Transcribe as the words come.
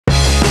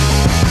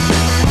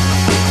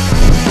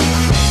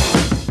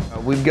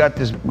We've got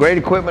this great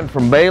equipment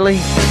from Baileigh.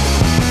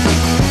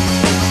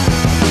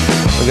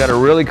 We've got a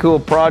really cool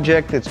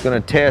project that's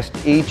going to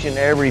test each and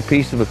every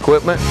piece of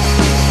equipment.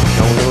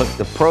 And we're going to look at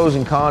the pros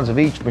and cons of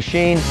each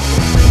machine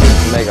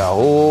and make a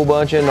whole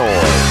bunch of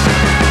noise.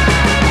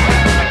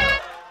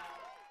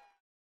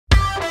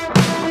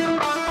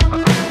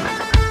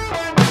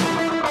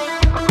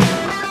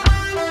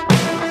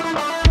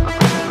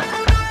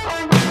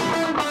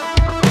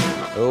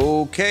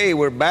 Okay,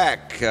 we're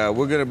back. We're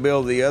going to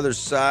build the other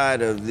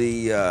side of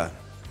the,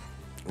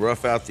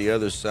 rough out the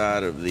other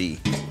side of the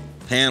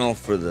panel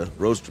for the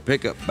roaster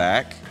pickup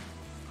back.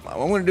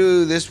 I'm going to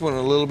do this one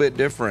a little bit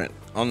different.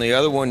 On the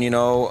other one, you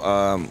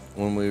know,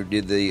 when we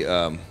did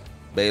the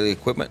Baileigh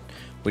equipment,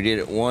 we did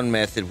it one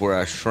method where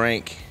I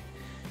shrank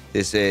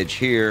this edge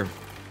here,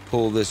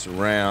 pull this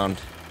around,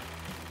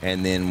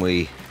 and then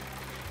we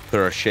put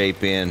our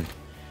shape in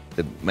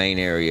the main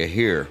area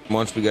here.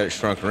 Once we got it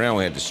shrunk around,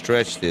 we had to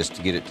stretch this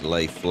to get it to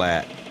lay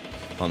flat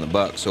on the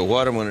buck. So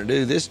what I'm going to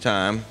do this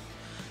time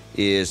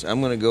is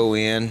I'm going to go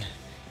in and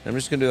I'm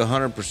just going to do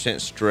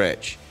 100%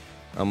 stretch.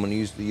 I'm going to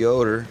use the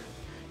Yoder,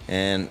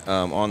 and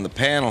on the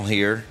panel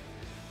here,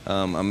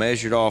 I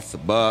measured off the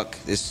buck.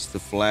 This is the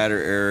flatter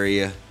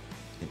area.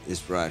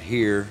 This right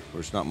here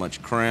where it's not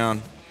much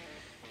crown.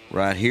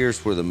 Right here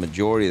is where the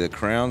majority of the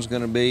crown's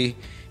going to be,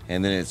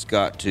 and then it's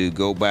got to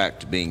go back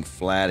to being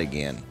flat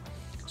again.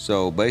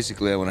 So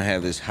basically I want to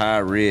have this high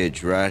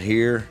ridge right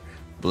here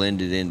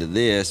blended into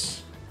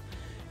this,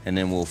 and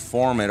then we'll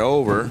form it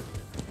over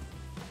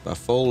by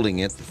folding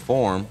it, the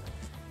form,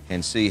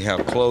 and see how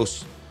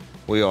close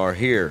we are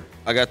here.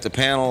 I got the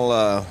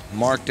panel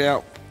marked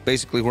out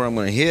basically where I'm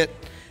going to hit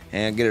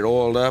and get it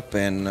oiled up,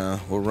 and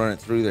we'll run it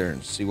through there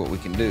and see what we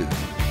can do.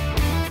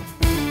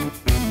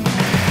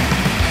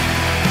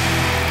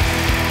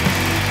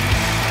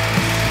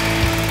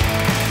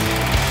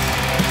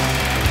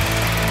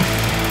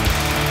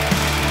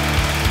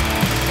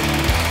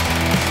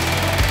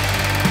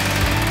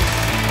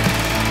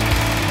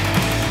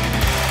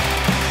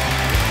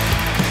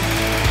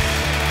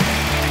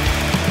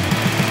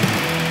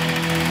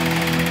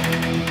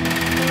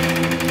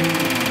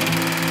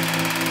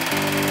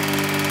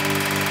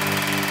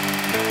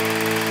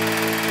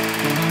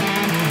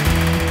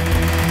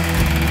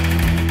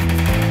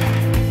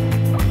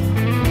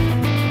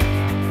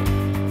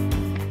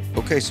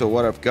 Okay, so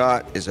what I've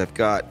got is I've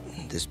got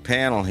this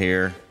panel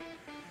here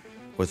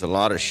with a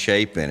lot of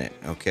shape in it,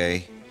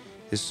 okay?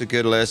 This is a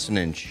good lesson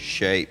in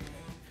shape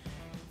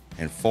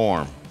and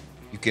form.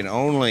 You can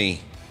only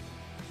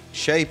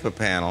shape a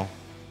panel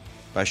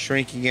by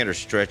shrinking it or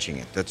stretching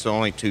it. That's the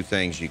only two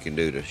things you can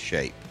do to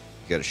shape.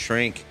 You gotta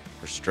shrink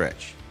or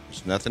stretch.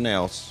 There's nothing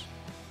else.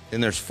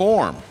 Then there's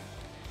form.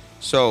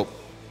 So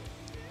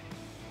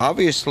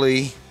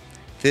obviously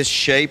this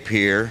shape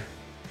here,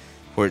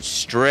 where it's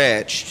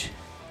stretched,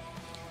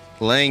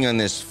 laying on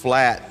this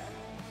flat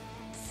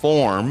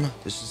form,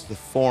 this is the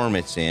form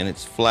it's in,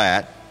 it's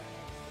flat,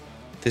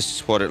 this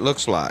is what it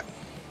looks like.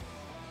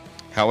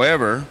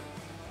 However,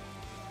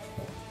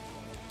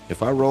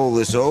 if I roll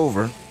this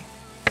over,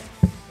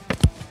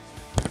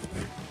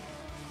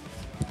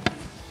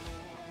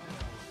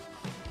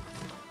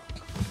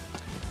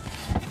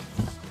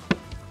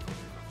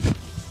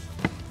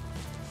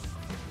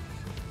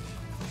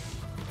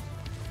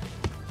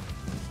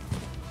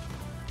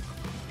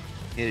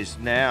 it is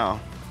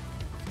now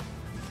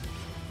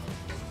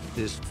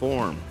this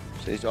form.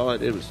 See, all I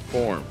did was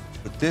form.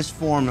 But this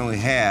form that we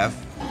have,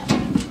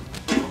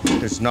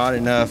 there's not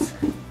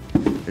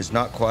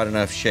quite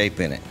enough shape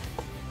in it.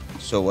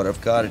 So what I've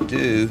got to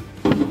do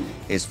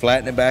is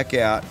flatten it back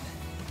out,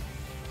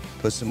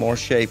 put some more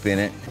shape in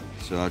it.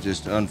 So I'll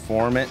just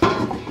unform it.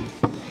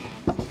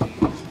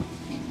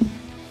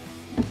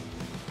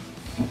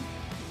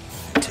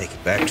 Take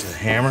it back to the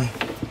hammer,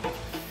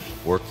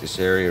 work this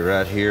area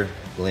right here,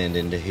 blend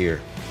into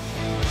here.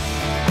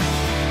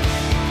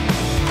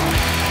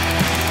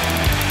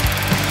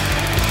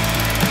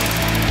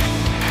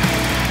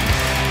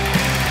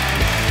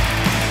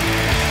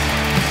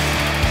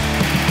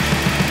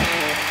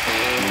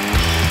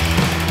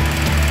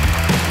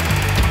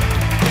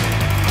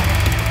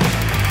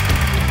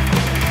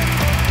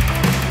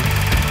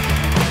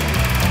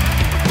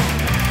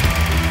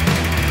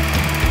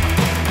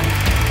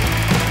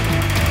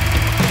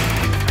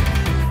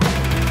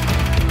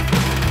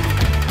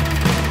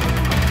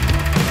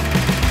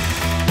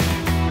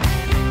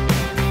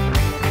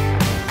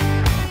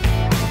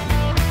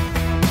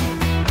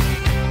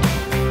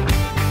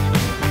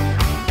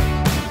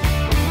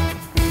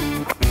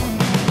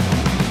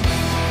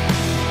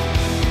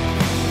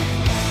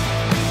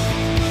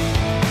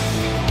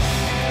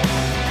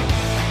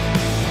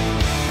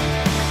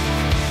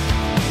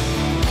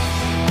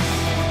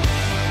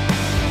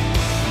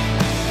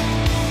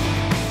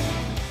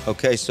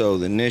 Okay, so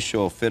the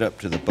initial fit up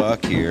to the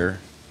buck here,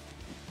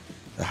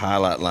 the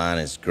highlight line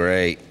is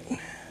great.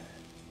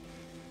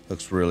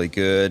 Looks really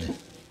good.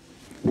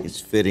 It's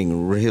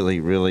fitting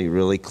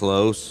really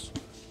close.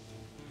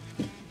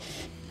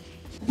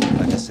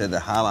 Like I said, the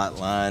highlight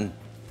line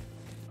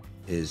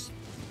is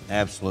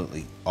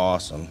absolutely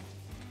awesome.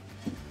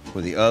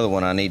 With the other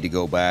one, I need to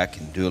go back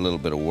and do a little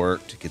bit of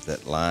work to get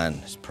that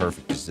line as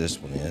perfect as this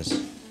one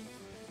is.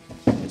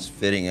 It's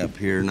fitting up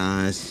here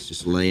nice,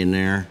 just laying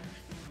there.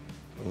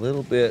 A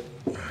little bit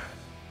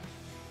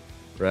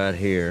right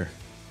here.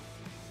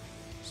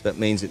 So that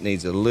means it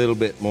needs a little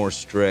bit more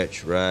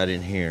stretch right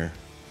in here.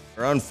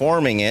 For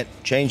unforming it,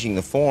 changing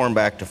the form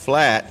back to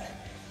flat,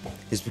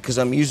 is because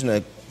I'm using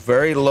a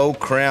very low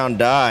crown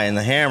die in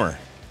the hammer.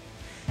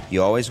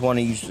 You always want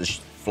to use the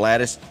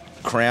flattest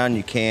crown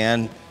you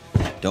can.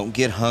 Don't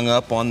get hung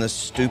up on the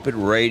stupid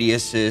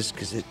radiuses,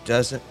 because it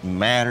doesn't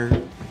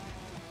matter.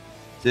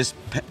 This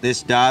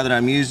die that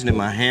I'm using in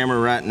my hammer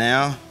right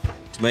now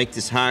to make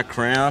this high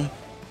crown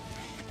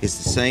is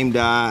the same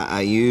die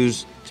I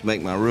use to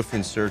make my roof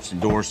inserts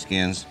and door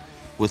skins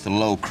with a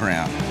low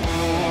crown.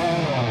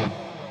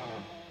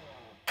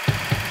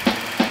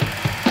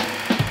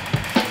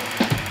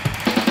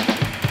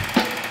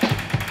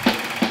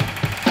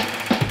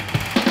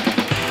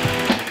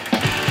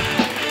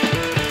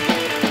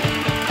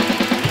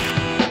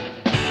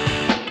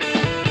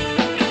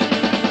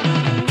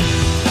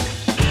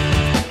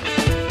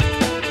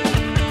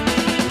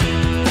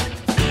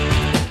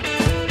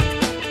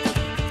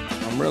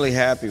 Really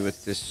happy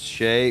with this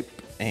shape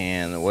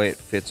and the way it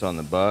fits on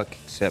the buck,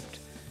 except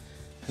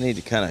I need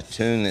to kind of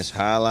tune this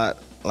highlight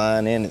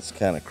line in. It's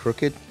kind of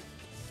crooked.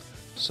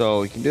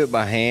 So you can do it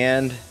by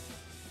hand,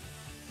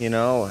 you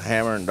know,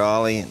 hammer and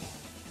dolly and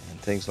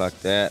things like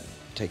that.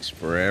 It takes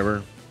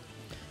forever.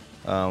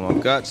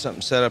 I've got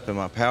something set up in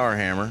my power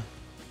hammer.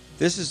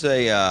 This is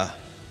a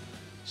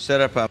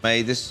setup I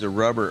made. This is a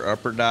rubber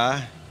upper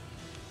die,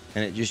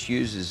 and it just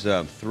uses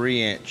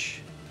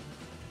 3-inch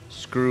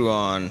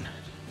screw-on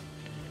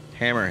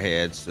hammer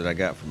heads that I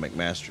got from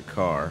McMaster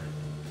Carr,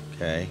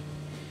 okay?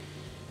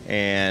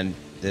 And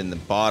then the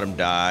bottom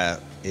die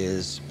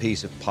is a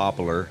piece of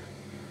poplar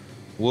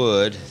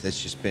wood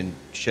that's just been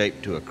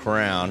shaped to a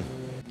crown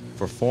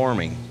for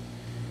forming.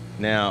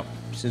 Now,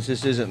 since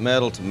this isn't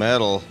metal to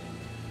metal,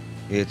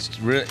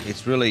 it's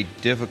really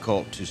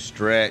difficult to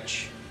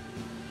stretch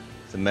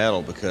the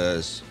metal,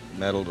 because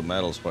metal to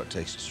metal is what it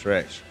takes to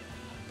stretch.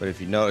 But if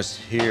you notice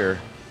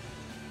here,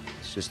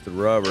 it's just the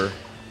rubber.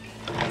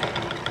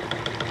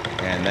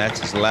 And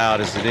that's as loud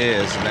as it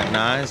is. Isn't that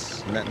nice?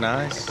 Isn't that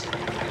nice?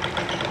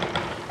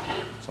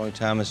 It's the only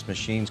time this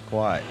machine's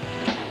quiet.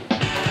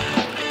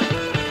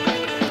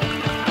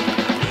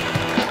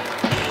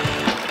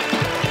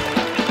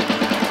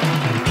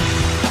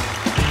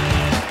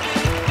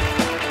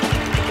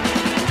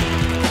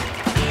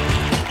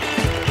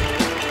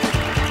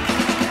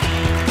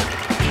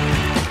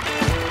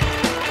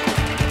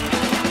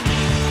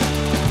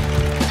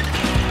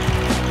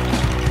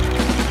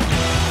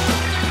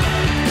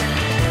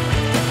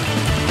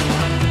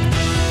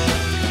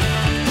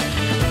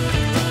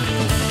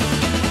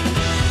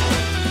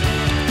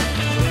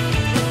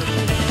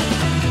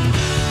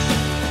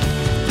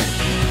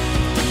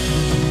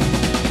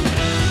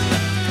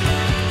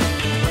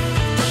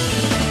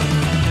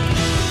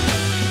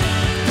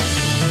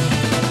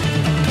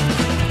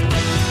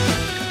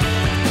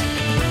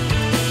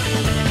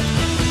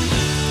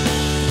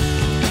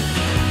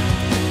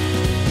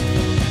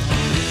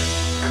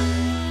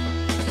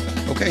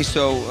 Okay,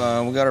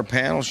 so we got our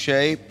panel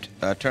shaped.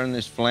 I turned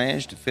this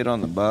flange to fit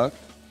on the buck.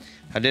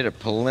 I did a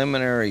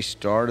preliminary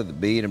start of the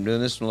bead. I'm doing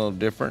this one a little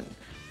different.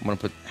 I'm gonna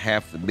put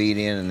half the bead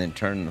in and then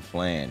turn the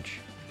flange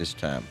this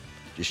time.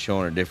 Just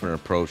showing a different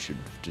approach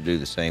to do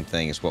the same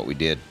thing as what we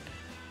did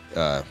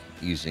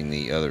using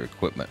the other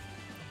equipment.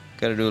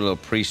 Got to do a little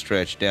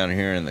pre-stretch down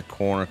here in the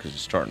corner because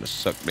it's starting to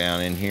suck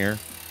down in here.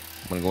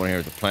 I'm gonna go in here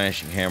with the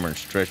planching hammer and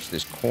stretch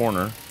this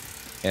corner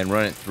and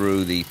run it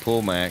through the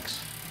pull max.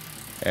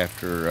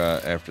 After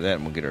that,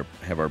 and we'll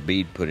have our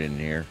bead put in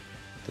here.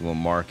 Then we'll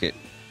mark it,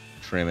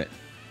 trim it,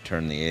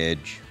 turn the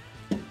edge,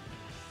 and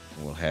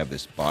we'll have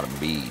this bottom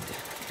bead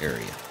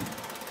area.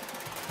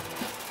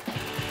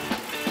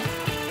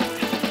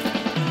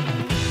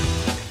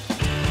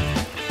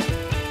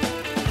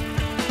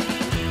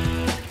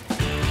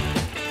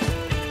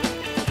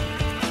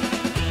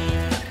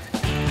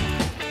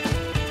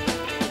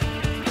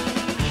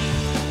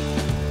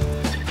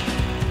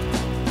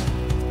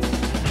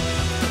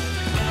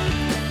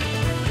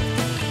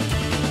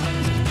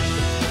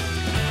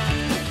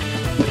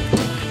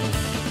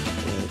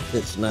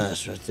 Fits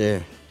nice right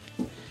there.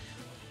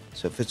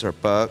 So it fits our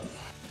buck.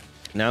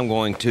 Now I'm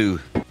going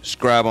to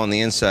scribe on the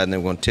inside, and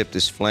then we're going to tip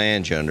this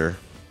flange under.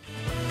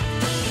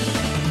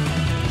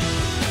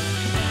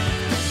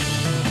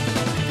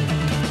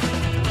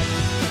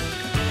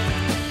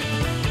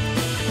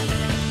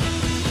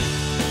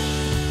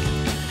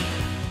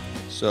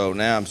 So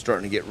now I'm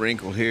starting to get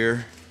wrinkle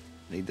here.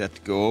 Need that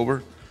to go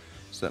over.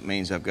 So that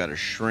means I've got to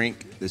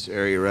shrink this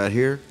area right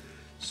here.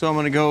 So I'm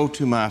going to go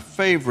to my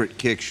favorite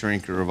kick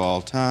shrinker of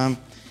all time.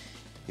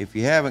 If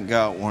you haven't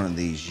got one of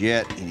these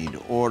yet, you need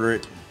to order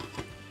it.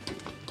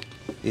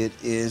 It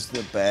is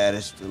the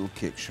baddest little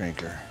kick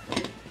shrinker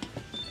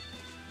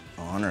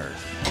on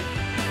earth.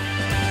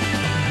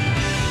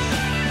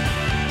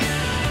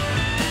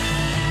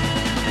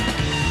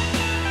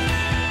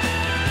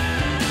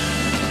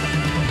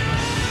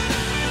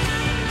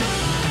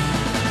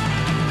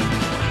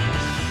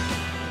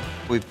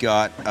 We've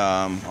got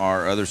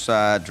our other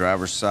side,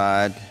 driver's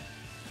side,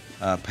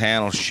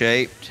 panel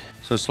shaped.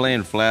 So it's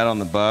laying flat on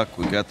the buck.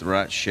 We've got the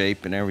right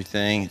shape and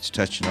everything. It's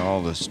touching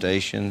all the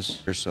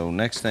stations. So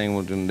next thing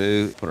we're gonna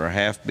do, put our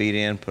half bead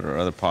in, put our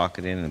other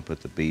pocket in, and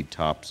put the bead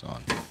tops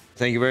on.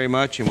 Thank you very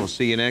much, and we'll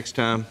see you next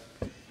time.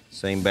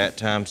 Same bat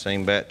time,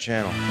 same bat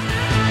channel.